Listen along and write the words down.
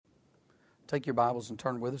Take your Bibles and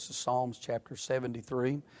turn with us to Psalms chapter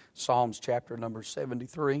 73. Psalms chapter number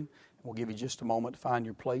 73. We'll give you just a moment to find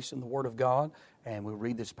your place in the Word of God. And we'll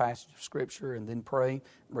read this passage of Scripture and then pray,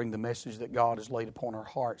 bring the message that God has laid upon our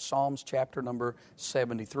hearts. Psalms chapter number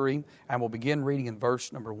 73. And we'll begin reading in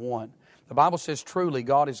verse number 1. The Bible says, "Truly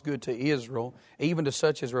God is good to Israel, even to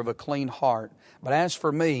such as are of a clean heart. But as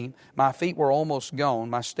for me, my feet were almost gone,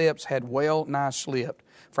 my steps had well nigh slipped.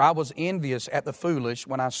 For I was envious at the foolish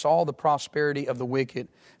when I saw the prosperity of the wicked.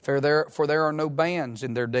 For there are no bands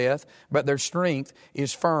in their death, but their strength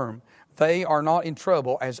is firm. They are not in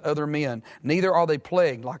trouble as other men, neither are they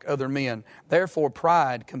plagued like other men. Therefore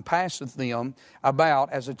pride compasseth them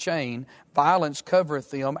about as a chain, violence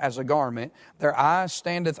covereth them as a garment. Their eye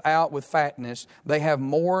standeth out with fatness, they have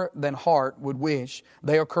more than heart would wish.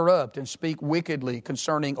 They are corrupt and speak wickedly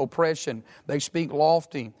concerning oppression. They speak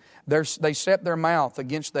lofty. They set their mouth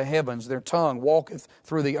against the heavens, their tongue walketh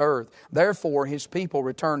through the earth. Therefore his people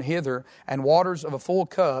return hither, and waters of a full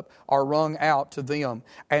cup are wrung out to them.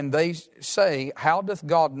 And they say, How doth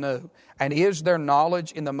God know? And is there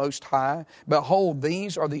knowledge in the Most High? Behold,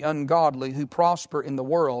 these are the ungodly who prosper in the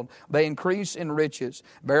world. They increase in riches.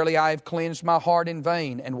 Verily I have cleansed my heart in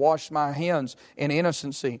vain, and washed my hands in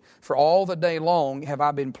innocency. For all the day long have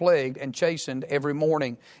I been plagued and chastened every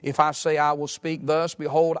morning. If I say I will speak thus,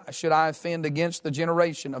 behold, should I offend against the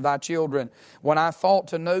generation of thy children? When I thought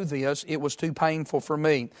to know this, it was too painful for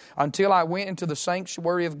me. Until I went into the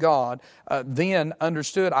sanctuary of God, then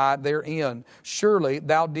understood I their end. Surely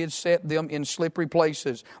thou didst set them in slippery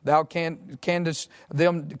places. Thou castest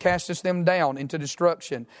them down into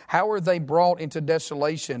destruction. How are they brought into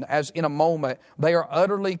desolation? As in a moment they are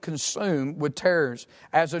utterly consumed with terrors.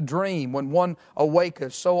 As a dream when one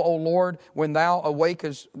awaketh, so, O Lord, when thou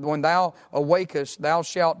awakest, thou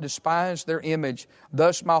shalt despise their image.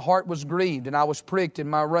 Thus my heart was grieved, and I was pricked in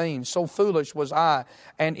my reins. So foolish was I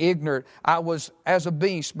and ignorant. I was as a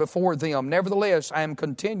beast before them. Nevertheless, I am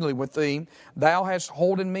continually with thee. Thou hast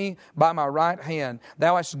holden me by my right hand.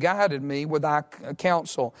 Thou hast guided me with thy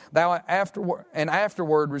counsel. Thou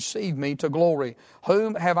afterward received me to glory.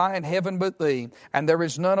 Whom have I in heaven but thee? And there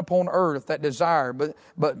is none upon earth that desire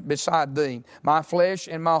but beside thee. My flesh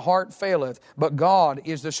and my heart faileth, but God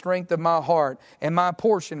is the strength of my heart, and my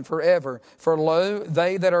portion forever. For lo,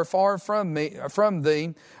 they that are far from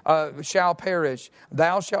thee shall perish.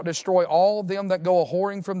 Thou shalt destroy all them that go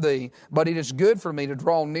a-whoring from thee. But it is good for me to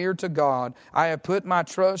draw near to God. I have put my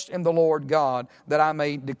trust in the Lord God, that I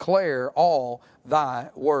may declare all thy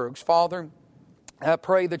works." Father, I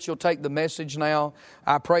pray that you'll take the message now.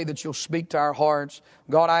 I pray that you'll speak to our hearts.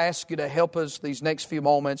 God, I ask you to help us these next few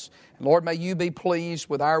moments. And Lord, may you be pleased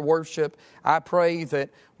with our worship. I pray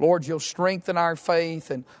that, Lord, you'll strengthen our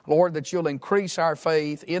faith. And Lord, that you'll increase our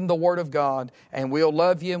faith in the Word of God. And we'll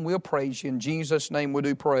love you and we'll praise you. In Jesus' name we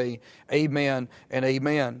do pray. Amen and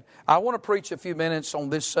amen. I want to preach a few minutes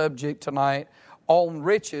on this subject tonight, on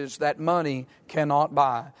riches that money cannot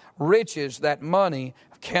buy. Riches that money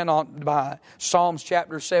cannot buy. Psalms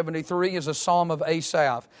chapter 73 is a psalm of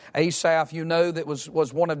Asaph. Asaph, you know, that was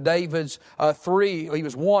one of David's he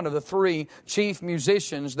was one of the three chief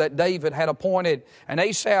musicians that David had appointed. And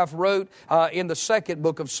Asaph wrote in the second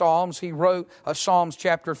book of Psalms, he wrote Psalms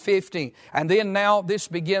chapter 50. And then now this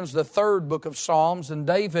begins the third book of Psalms, and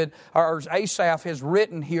Asaph has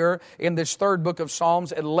written here in this third book of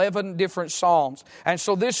Psalms 11 different psalms. And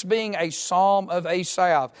so this being a psalm of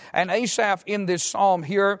Asaph, and Asaph in this psalm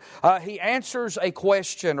here, he answers a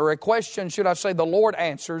question, or a question, should I say, the Lord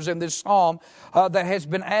answers in this psalm that has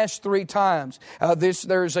been asked 3 times.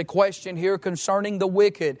 There's a question here concerning the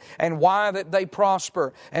wicked and why that they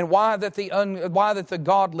prosper and why that the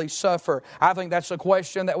godly suffer. I think that's a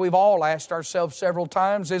question that we've all asked ourselves several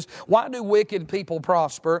times: is why do wicked people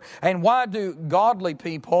prosper and why do godly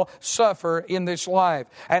people suffer in this life?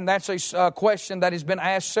 And that's a question that has been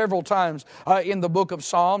asked several times in the book of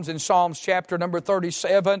Psalms. In Psalms chapter number 37,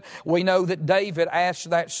 we know that David asked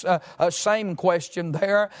that same question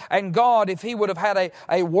there. And God, if He would have had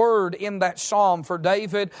a word in that psalm for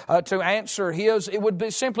David to answer his, it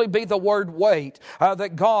would simply be the word wait.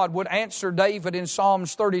 That God would answer David in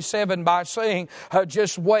Psalms 37 by saying,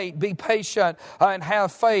 just wait, be patient, and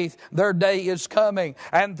have faith. Their day is coming.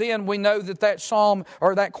 And then we know that psalm,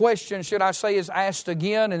 or that question, should I say, is asked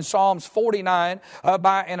again in Psalms 49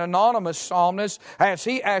 by an anonymous psalmist, as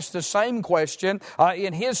he asked the same question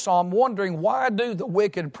in his psalm, wondering, why do the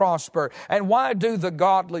wicked prosper? And why do the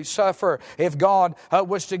godly suffer? If God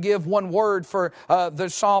was to give one word for the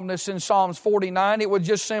psalmist in Psalms 49, it would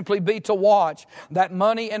just simply be to watch. That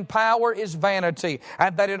money and power is vanity,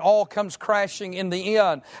 and that it all comes crashing in the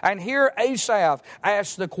end. And here Asaph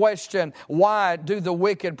asks the question, why do the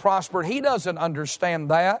wicked prosper? He doesn't understand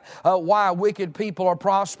that, why wicked people are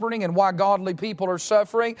prospering and why godly people are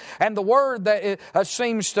suffering. And the word that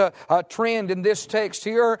seems to trend in this text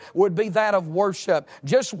here would be that of worship.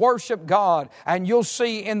 Just worship God and you'll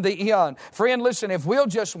see in the end. Friend, listen, if we'll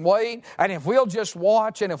just wait and if we'll just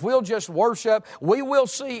watch and if we'll just worship, we will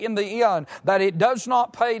see in the end that it does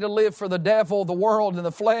not pay to live for the devil, the world, and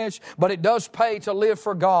the flesh, but it does pay to live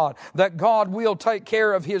for God, that God will take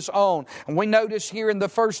care of His own. And we notice here in the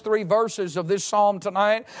first 3 verses of this psalm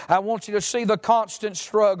tonight, I want you to see the constant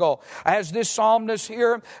struggle. As this psalmist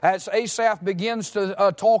here, as Asaph begins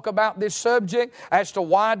to talk about this subject as to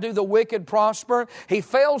why do the wicked prosper, he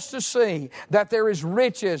fails to see that there is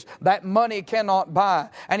riches that money cannot buy.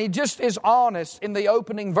 And he just is honest in the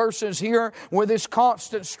opening verses here with this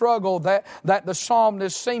constant struggle that the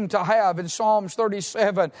psalmist seemed to have in Psalms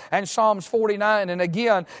 37 and Psalms 49 and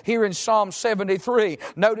again here in Psalm 73.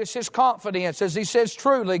 Notice his confidence as he says,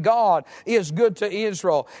 truly God is good to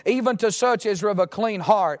Israel, even to such as are of a clean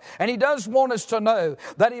heart. And he does want us to know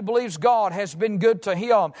that he believes God has been good to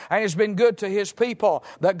him and has been good to his people,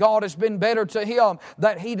 that God has been better to him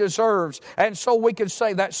than he deserves. And so we could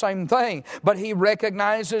say that same thing. But he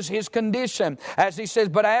recognizes his condition as he says,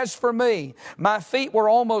 but as for me, my feet were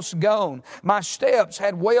almost gone. My steps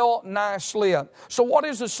had well nigh slipped. So what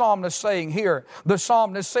is the psalmist saying here? The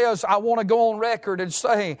psalmist says, I want to go on record and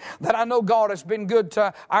say that I know God has been good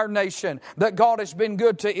to our nation, that God has been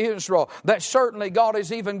good to Israel, that certainly God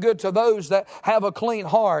is even good to those that have a clean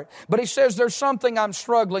heart. But he says there's something I'm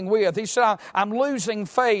struggling with. He said I'm losing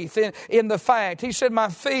faith in the fact. He said my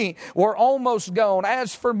feet were almost gone.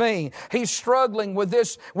 As for me, he's struggling with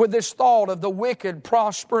this thought of the wicked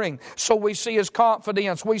prospering. So we see his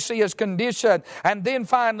confidence, we see his condition, and then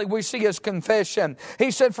finally we see his confession.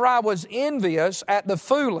 He said, for I was envious at the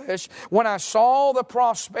foolish when I saw the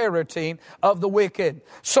prosperity of the wicked.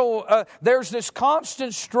 So there's this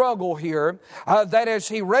constant struggle here that as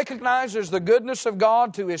he recognizes the goodness of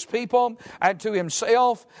God to his people and to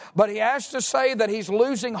himself, but he has to say that he's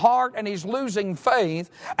losing heart and he's losing faith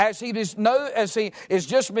as he is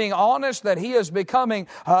just being honest that he is becoming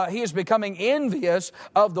envious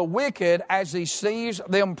of the wicked as he sees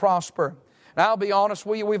them prosper. Now I'll be honest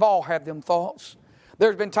with you, we've all had them thoughts.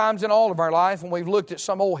 There's been times in all of our life when we've looked at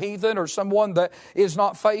some old heathen or someone that is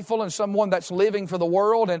not faithful and someone that's living for the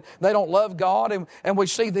world and they don't love God and we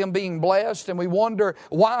see them being blessed and we wonder,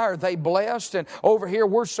 why are they blessed? And over here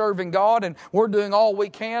we're serving God and we're doing all we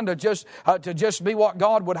can to just be what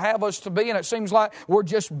God would have us to be, and it seems like we're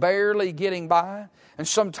just barely getting by. And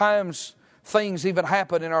sometimes things even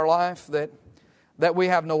happen in our life that we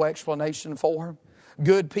have no explanation for.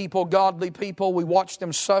 Good people, godly people, we watch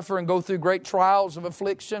them suffer and go through great trials of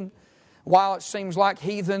affliction. While it seems like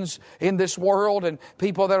heathens in this world and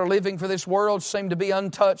people that are living for this world seem to be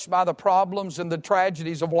untouched by the problems and the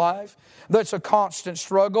tragedies of life, that's a constant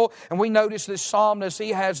struggle. And we notice this psalmist, he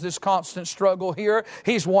has this constant struggle here.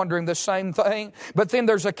 He's wondering the same thing. But then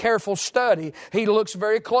there's a careful study. He looks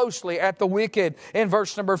very closely at the wicked in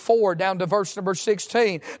verse number 4 down to verse number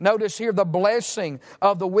 16. Notice here the blessing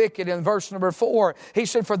of the wicked in verse number 4. He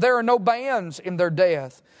said, for there are no bands in their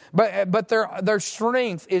death, but their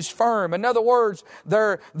strength is firm. In other words,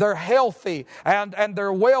 they're healthy and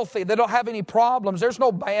they're wealthy. They don't have any problems. There's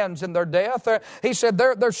no bands in their death. He said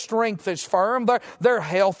their strength is firm. They're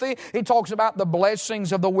healthy. He talks about the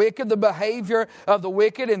blessings of the wicked, the behavior of the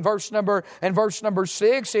wicked in verse number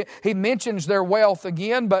 6. He mentions their wealth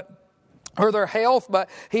again, or their health, but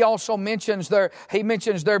he also mentions their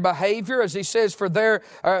behavior as he says for their,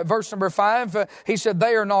 verse number 5, he said,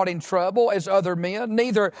 they are not in trouble as other men,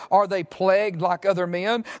 neither are they plagued like other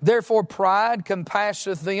men. Therefore pride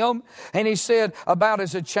compasseth them. And he said, about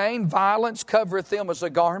as a chain, violence covereth them as a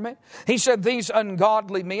garment. He said, these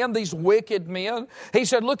ungodly men, these wicked men, he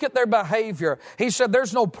said, look at their behavior. He said,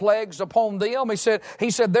 there's no plagues upon them. He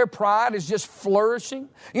said, their pride is just flourishing.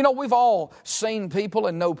 You know, we've all seen people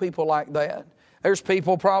and know people like that. There's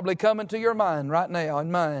people probably coming to your mind right now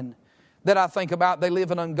and mine that I think about. They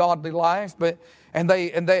live an ungodly life, and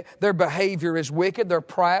their behavior is wicked. They're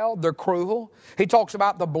proud. They're cruel. He talks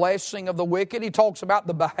about the blessing of the wicked. He talks about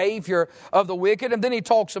the behavior of the wicked, and then he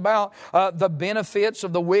talks about the benefits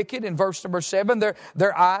of the wicked in verse number 7.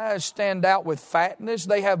 Their eyes stand out with fatness.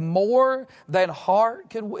 They have more than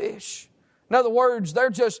heart could wish. In other words,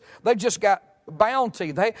 they've just got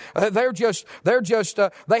bounty. They have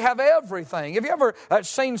everything. Have you ever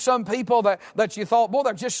seen some people that you thought, boy,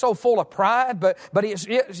 they're just so full of pride, but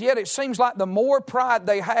yet it seems like the more pride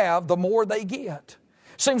they have, the more they get.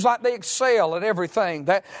 Seems like they excel at everything.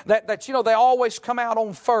 That they always come out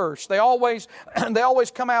on first. They always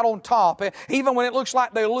come out on top. Even when it looks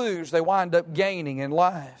like they lose, they wind up gaining in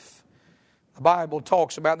life. The Bible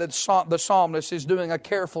talks about that the psalmist is doing a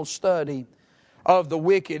careful study of the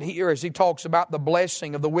wicked here as he talks about the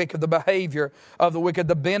blessing of the wicked, the behavior of the wicked,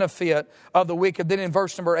 the benefit of the wicked. Then in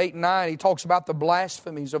verse number 8 and 9, he talks about the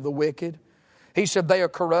blasphemies of the wicked. He said they are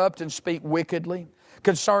corrupt and speak wickedly.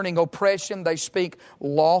 Concerning oppression, they speak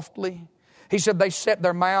loftily. He said they set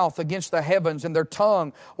their mouth against the heavens and their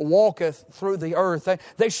tongue walketh through the earth.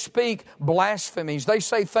 They speak blasphemies. They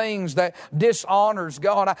say things that dishonors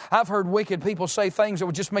God. I've heard wicked people say things that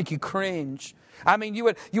would just make you cringe. I mean, you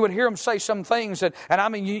would hear them say some things and I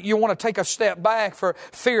mean, you want to take a step back for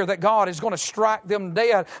fear that God is going to strike them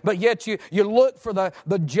dead. But yet you look for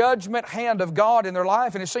the judgment hand of God in their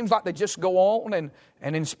life, and it seems like they just go on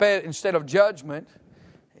and instead of judgment,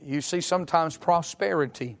 you see sometimes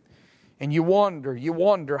prosperity. And you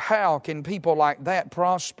wonder how can people like that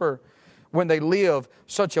prosper when they live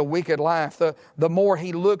such a wicked life? The more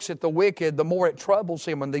he looks at the wicked, the more it troubles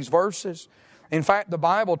him in these verses. In fact, the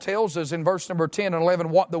Bible tells us in verse number 10 and 11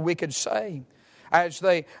 what the wicked say. As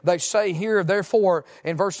they say here, therefore,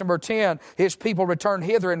 in verse number 10, his people return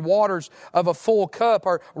hither, and waters of a full cup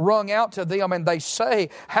are wrung out to them. And they say,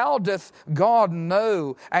 how doth God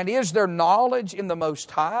know? And is there knowledge in the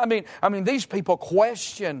Most High? I mean, these people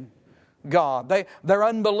question God. They're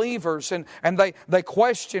unbelievers and they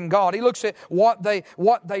question God. He looks at what they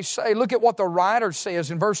say. Look at what the writer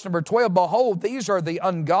says in verse number 12. Behold, these are the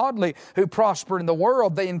ungodly who prosper in the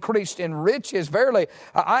world. They increased in riches. Verily,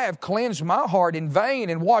 I have cleansed my heart in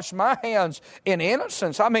vain and washed my hands in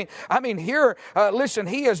innocence. I mean here, listen,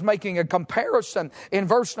 he is making a comparison in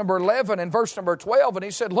verse number 11 and verse number 12. And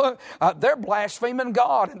he said, look, they're blaspheming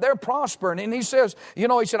God and they're prospering. And he says, he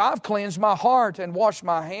said, I've cleansed my heart and washed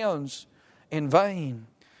my hands in vain.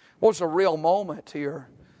 What's a real moment here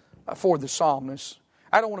for the psalmist?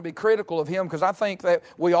 I don't want to be critical of him because I think that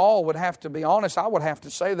we all would have to be honest. I would have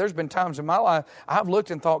to say there's been times in my life I've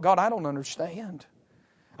looked and thought, God, I don't understand.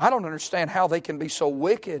 I don't understand how they can be so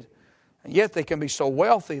wicked, and yet they can be so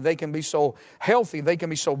wealthy, they can be so healthy, they can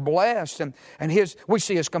be so blessed. And we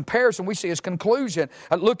see his comparison, we see his conclusion.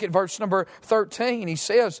 Look at verse number 13. He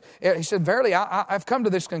said, verily, I've come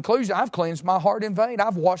to this conclusion. I've cleansed my heart in vain.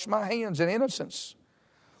 I've washed my hands in innocence.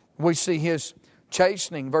 We see his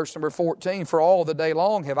chastening, verse number 14. For all the day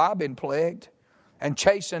long have I been plagued and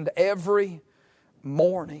chastened every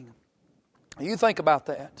morning. You think about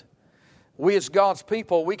that. We as God's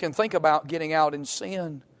people, we can think about getting out in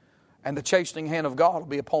sin, and the chastening hand of God will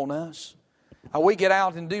be upon us. We get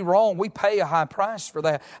out and do wrong. We pay a high price for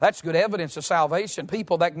that. That's good evidence of salvation.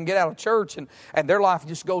 People that can get out of church and their life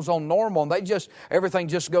just goes on normal and everything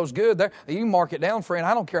just goes good. You can mark it down, friend.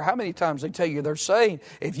 I don't care how many times they tell you they're saved.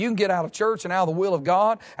 If you can get out of church and out of the will of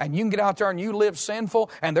God and you can get out there and you live sinful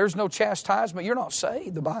and there's no chastisement, you're not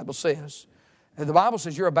saved, the Bible says. The Bible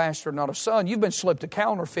says you're a bastard, not a son. You've been slipped a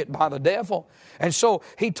counterfeit by the devil. And so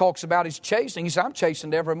he talks about his chastening. He said, I'm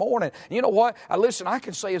chastened every morning. You know what? Listen, I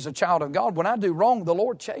can say as a child of God, when I do wrong, the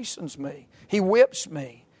Lord chastens me. He whips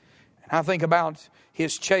me. And I think about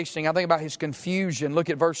his chastening. I think about his confusion. Look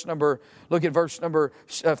at verse number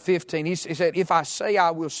 15. He said, if I say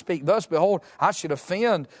I will speak thus, behold, I should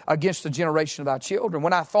offend against the generation of thy children.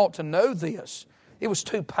 When I thought to know this, it was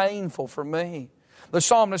too painful for me. The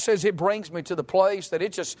psalmist says it brings me to the place that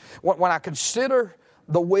when I consider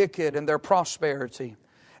the wicked and their prosperity,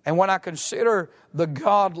 and when I consider the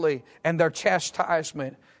godly and their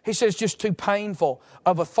chastisement, he says just too painful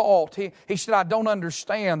of a thought. He said, I don't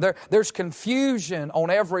understand. There's confusion on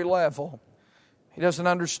every level. He doesn't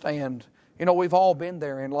understand. We've all been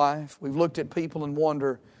there in life. We've looked at people and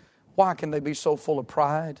wonder, why can they be so full of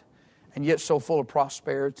pride and yet so full of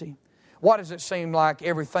prosperity? Why does it seem like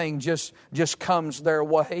everything just comes their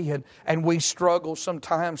way and we struggle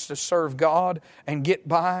sometimes to serve God and get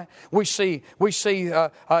by? We see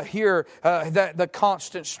here that the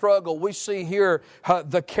constant struggle. We see here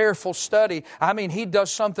the careful study. I mean, he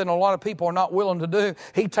does something a lot of people are not willing to do.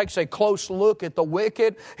 He takes a close look at the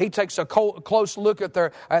wicked. He takes a close look at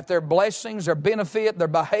their blessings, their benefit, their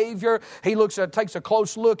behavior. He takes a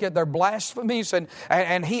close look at their blasphemies,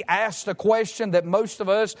 and he asks a question that most of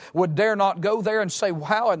us would dare not go there and say,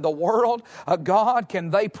 how in the world, God, can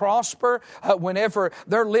they prosper whenever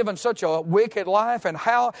they're living such a wicked life? And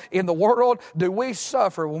how in the world do we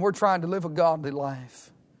suffer when we're trying to live a godly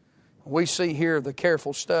life? We see here the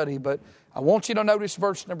careful study, but I want you to notice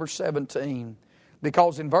verse number 17.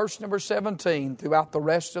 Because in verse number 17, throughout the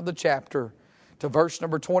rest of the chapter, to verse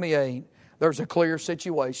number 28, there's a clear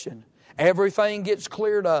situation. Everything gets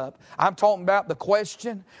cleared up. I'm talking about the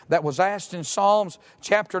question that was asked in Psalms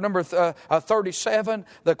chapter number 37,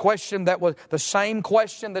 the question that was the same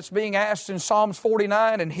question that's being asked in Psalms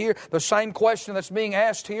 49, and here the same question that's being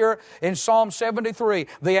asked here in Psalm 73.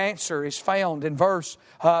 The answer is found in verse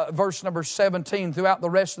number 17 throughout the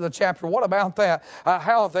rest of the chapter. What about that?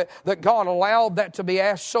 How that God allowed that to be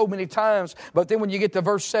asked so many times, but then when you get to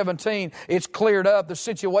verse 17, it's cleared up. The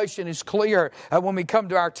situation is clear. When we come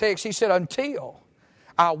to our text, he said, until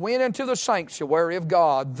I went into the sanctuary of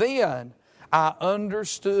God, then I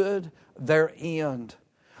understood their end.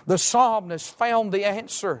 The psalmist found the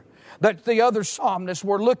answer that the other psalmists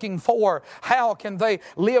were looking for. How can they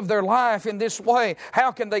live their life in this way?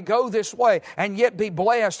 How can they go this way and yet be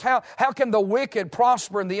blessed? How can the wicked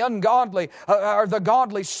prosper and the ungodly or the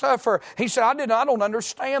godly suffer? He said, I don't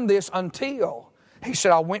understand this until... He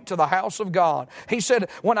said, I went to the house of God. He said,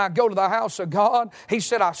 when I go to the house of God, he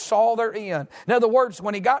said, I saw their end. In other words,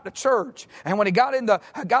 when he got to church and when he got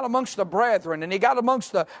amongst the brethren and he got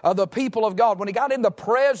amongst the people of God, when he got in the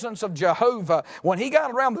presence of Jehovah, when he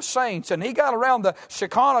got around the saints and he got around the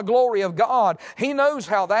Shekinah glory of God, he knows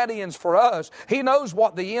how that ends for us. He knows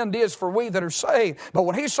what the end is for we that are saved. But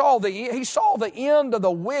when he saw the end of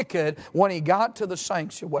the wicked when he got to the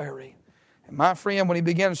sanctuary. And my friend, when he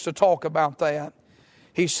begins to talk about that,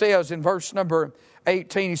 he says in verse number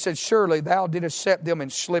 18, he said, surely thou didst set them in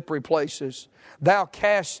slippery places. Thou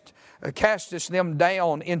castest them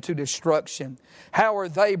down into destruction. How are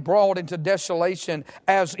they brought into desolation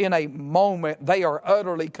as in a moment they are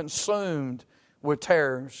utterly consumed with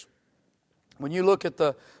terrors. When you look at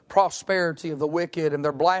the prosperity of the wicked and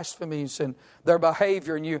their blasphemies and their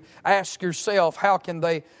behavior, and you ask yourself, how can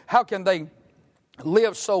they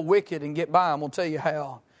live so wicked and get by? I'm going to tell you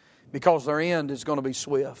how. Because their end is going to be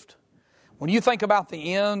swift. When you think about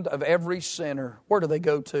the end of every sinner, where do they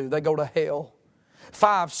go to? They go to hell.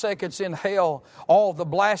 5 seconds in hell, all the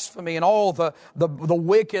blasphemy and all the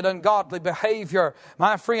wicked, ungodly behavior,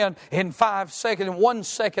 my friend, in 5 seconds, in 1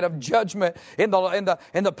 second of judgment, in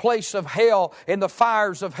the place of hell, in the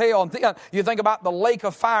fires of hell. And then you think about the lake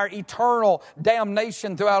of fire, eternal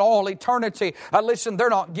damnation throughout all eternity. Listen, they're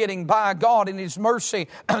not getting by. God in His mercy,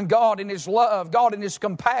 God in His love, God in His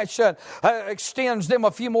compassion extends them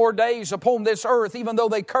a few more days upon this earth, even though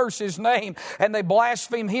they curse His name and they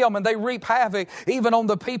blaspheme Him and they reap havoc. Even on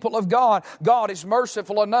the people of God, God is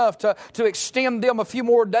merciful enough to extend them a few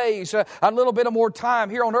more days, a little bit of more time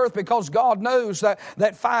here on earth, because God knows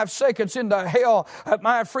that 5 seconds into hell,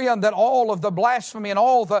 my friend, that all of the blasphemy and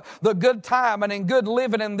all the good time and in good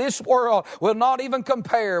living in this world will not even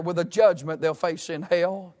compare with the judgment they'll face in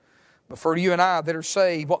hell. But for you and I that are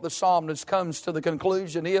saved, what the psalmist comes to the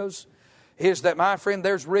conclusion is that, my friend,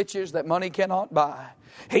 there's riches that money cannot buy.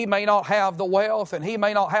 He may not have the wealth, and he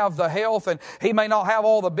may not have the health, and he may not have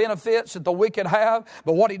all the benefits that the wicked have,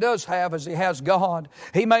 but what he does have is he has God.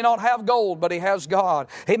 He may not have gold, but he has God.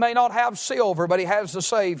 He may not have silver, but he has the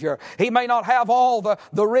Savior. He may not have all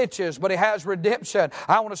the riches, but he has redemption.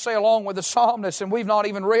 I want to say along with the psalmist, and we've not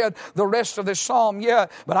even read the rest of this psalm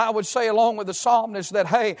yet, but I would say along with the psalmist that,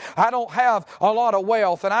 hey, I don't have a lot of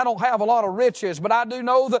wealth, and I don't have a lot of riches, but I do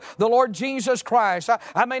know the Lord Jesus Christ.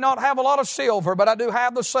 I may not have a lot of silver, but I do have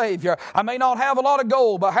the Savior. I may not have a lot of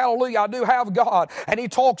gold, but hallelujah, I do have God. And he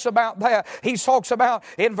talks about that. He talks about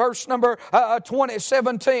in verse number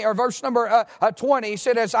 17 or verse number 20, he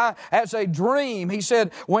said, as a dream, he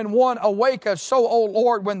said, when one awaketh, so, O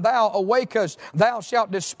Lord, when thou awakest, thou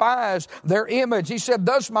shalt despise their image. He said,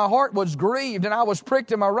 thus my heart was grieved, and I was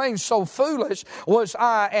pricked in my reins, so foolish was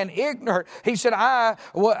I and ignorant. He said, I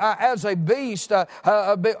as a beast,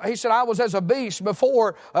 he said, I was as a beast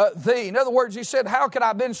before thee. In other words, he said, how could I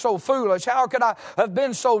have been so foolish? How could I have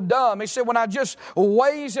been so dumb? He said, when I just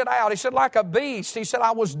weighs it out, he said, like a beast, he said,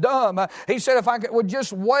 I was dumb. He said, if I would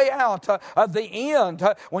just weigh out the end,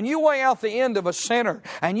 when you weigh out the end of a sinner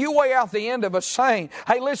and you weigh out the end of a saint,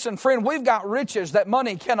 hey, listen, friend, we've got riches that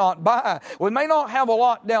money cannot buy. We may not have a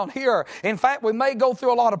lot down here. In fact, we may go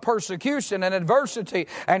through a lot of persecution and adversity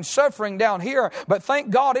and suffering down here, but thank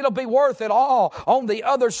God it'll be worth it all on the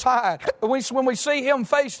other side. When we see Him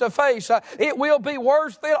face to face, it will be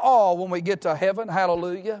worth it all when we get to heaven.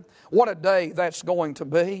 Hallelujah. What a day that's going to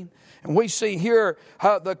be. And we see here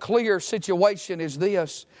the clear situation is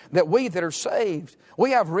this, that we that are saved,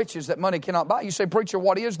 we have riches that money cannot buy. You say, preacher,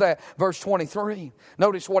 what is that? Verse 23.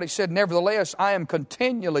 Notice what he said, nevertheless, I am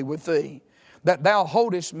continually with thee, that thou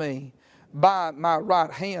holdest me by my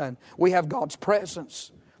right hand. We have God's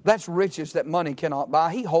presence. That's riches that money cannot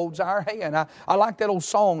buy. He holds our hand. I like that old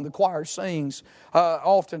song the choir sings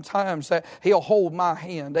oftentimes, that He'll hold my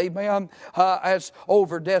hand. Amen. As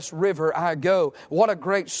over Death's river I go. What a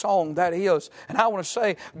great song that is. And I want to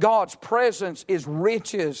say God's presence is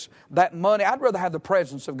riches that money. I'd rather have the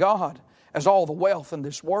presence of God as all the wealth in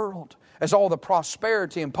this world, as all the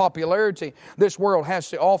prosperity and popularity this world has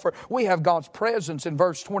to offer. We have God's presence in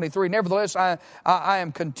verse 23. Nevertheless, I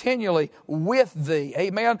am continually with thee.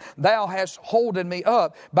 Amen. Thou hast holden me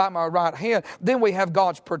up by my right hand. Then we have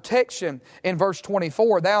God's protection in verse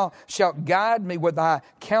 24. Thou shalt guide me with thy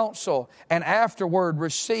counsel, and afterward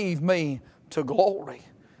receive me to glory.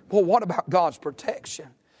 Well, what about God's protection?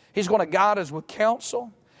 He's going to guide us with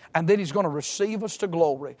counsel. And then He's going to receive us to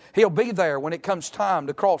glory. He'll be there when it comes time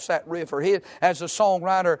to cross that river. As a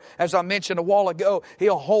songwriter, as I mentioned a while ago,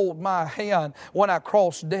 He'll hold my hand when I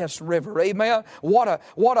cross Death's river. Amen. What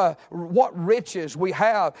riches we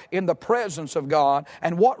have in the presence of God,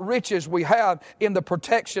 and what riches we have in the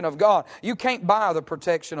protection of God. You can't buy the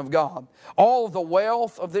protection of God. All the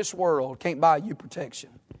wealth of this world can't buy you protection.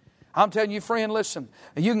 I'm telling you, friend, listen,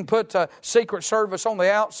 you can put Secret Service on the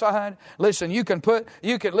outside. Listen, you can put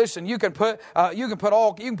an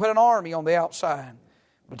army on the outside.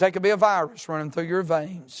 But there could be a virus running through your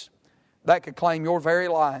veins that could claim your very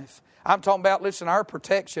life. I'm talking about, listen, our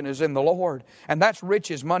protection is in the Lord. And that's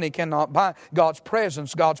riches money cannot buy. God's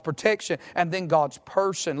presence, God's protection, and then God's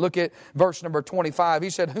person. Look at verse number 25. He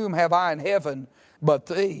said, whom have I in heaven but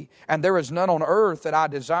thee? And there is none on earth that I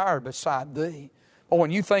desire beside thee. Well,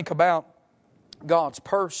 when you think about God's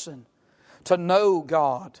person, to know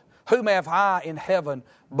God, whom have I in heaven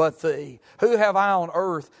but thee? Who have I on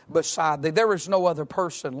earth beside thee? There is no other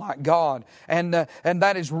person like God. And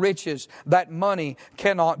that is riches that money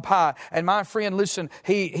cannot buy. And my friend, listen,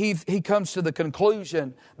 he comes to the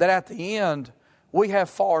conclusion that at the end, we have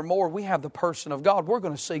far more. We have the person of God. We're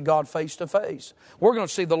going to see God face to face. We're going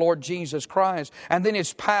to see the Lord Jesus Christ. And then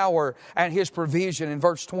His power and His provision. In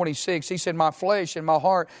verse 26, He said, my flesh and my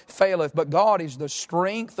heart faileth, but God is the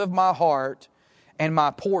strength of my heart and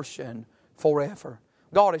my portion forever.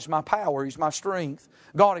 God is my power. He's my strength.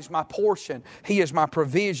 God is my portion. He is my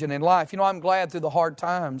provision in life. You know, I'm glad through the hard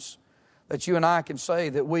times that you and I can say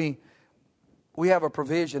that we have a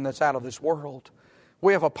provision that's out of this world.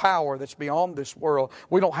 We have a power that's beyond this world.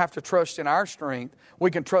 We don't have to trust in our strength. We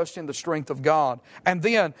can trust in the strength of God. And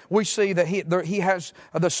then we see that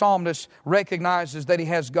the psalmist recognizes that he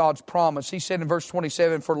has God's promise. He said in verse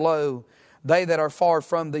 27, for lo, they that are far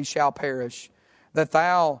from thee shall perish, that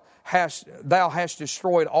thou hast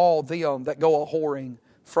destroyed all them that go a-whoring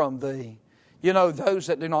from thee. You know, those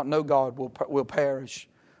that do not know God will perish.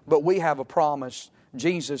 But we have a promise.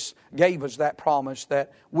 Jesus gave us that promise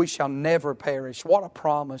that we shall never perish. What a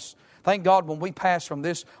promise. Thank God when we pass from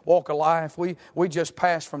this walk of life, we just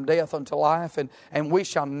pass from death unto life, and we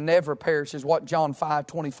shall never perish is what John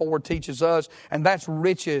 5:24 teaches us. And that's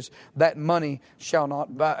riches that money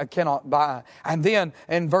cannot buy. And then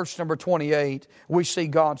in verse number 28, we see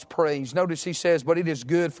God's praise. Notice He says, but it is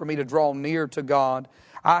good for me to draw near to God.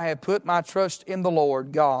 I have put my trust in the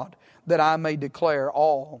Lord God, that I may declare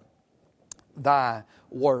all thy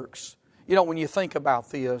works. You know, when you think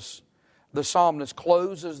about this, the psalmist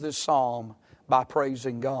closes this psalm by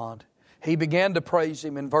praising God. He began to praise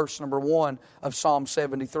Him in verse number 1 of Psalm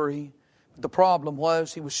 73. The problem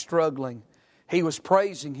was he was struggling. He was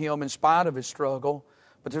praising Him in spite of his struggle.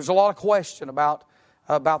 But there's a lot of question about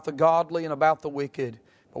the godly and about the wicked.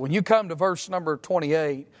 But when you come to verse number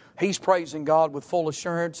 28, he's praising God with full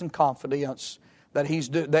assurance and confidence that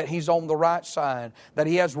he's on the right side, that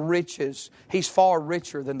he has riches. He's far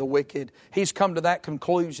richer than the wicked. He's come to that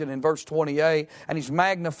conclusion in verse 28, and he's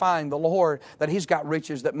magnifying the Lord that he's got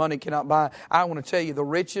riches that money cannot buy. I want to tell you, the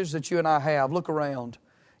riches that you and I have, look around.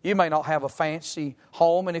 You may not have a fancy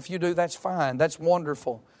home, and if you do, that's fine. That's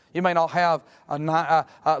wonderful. You may not have you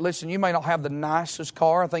may not have the nicest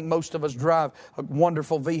car. I think most of us drive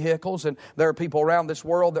wonderful vehicles, and there are people around this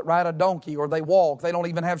world that ride a donkey or they walk. They don't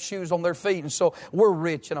even have shoes on their feet, and so we're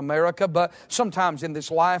rich in America. But sometimes in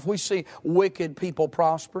this life we see wicked people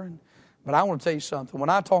prospering. But I want to tell you something. When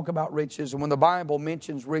I talk about riches, and when the Bible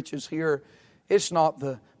mentions riches here, it's not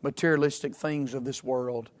the materialistic things of this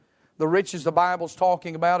world. The riches the Bible's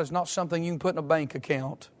talking about is not something you can put in a bank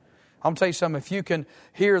account. I'm going to tell you something. If you can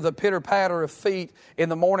hear the pitter-patter of feet in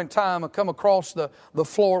the morning time and come across the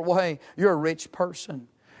floorway, you're a rich person.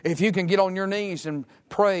 If you can get on your knees and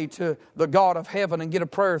pray to the God of heaven and get a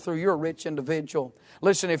prayer through, you're a rich individual.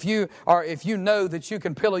 Listen, if you know that you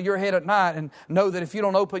can pillow your head at night and know that if you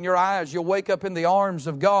don't open your eyes, you'll wake up in the arms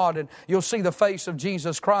of God and you'll see the face of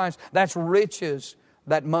Jesus Christ, that's riches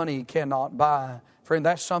that money cannot buy. Friend,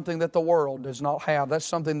 that's something that the world does not have. That's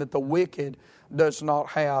something that the wicked does not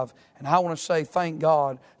have. And I want to say thank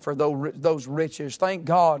God for those riches. Thank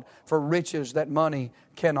God for riches that money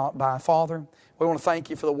cannot buy. Father, we want to thank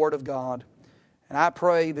You for the Word of God. And I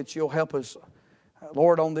pray that You'll help us,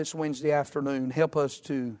 Lord, on this Wednesday afternoon, help us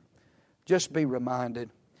to just be reminded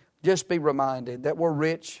that we're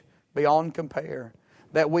rich beyond compare,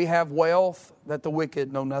 that we have wealth that the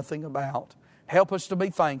wicked know nothing about. Help us to be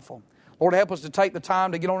thankful. Lord, help us to take the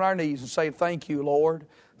time to get on our knees and say, thank You, Lord,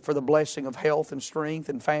 for the blessing of health and strength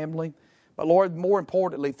and family. But Lord, more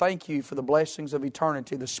importantly, thank You for the blessings of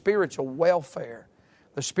eternity, the spiritual welfare,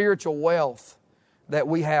 the spiritual wealth that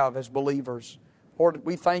we have as believers. Lord,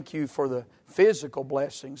 we thank You for the physical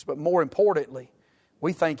blessings, but more importantly,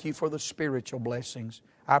 we thank You for the spiritual blessings.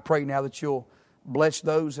 I pray now that You'll bless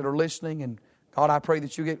those that are listening, and God, I pray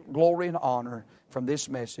that You get glory and honor from this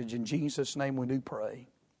message. In Jesus' name we do pray.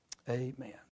 Amen.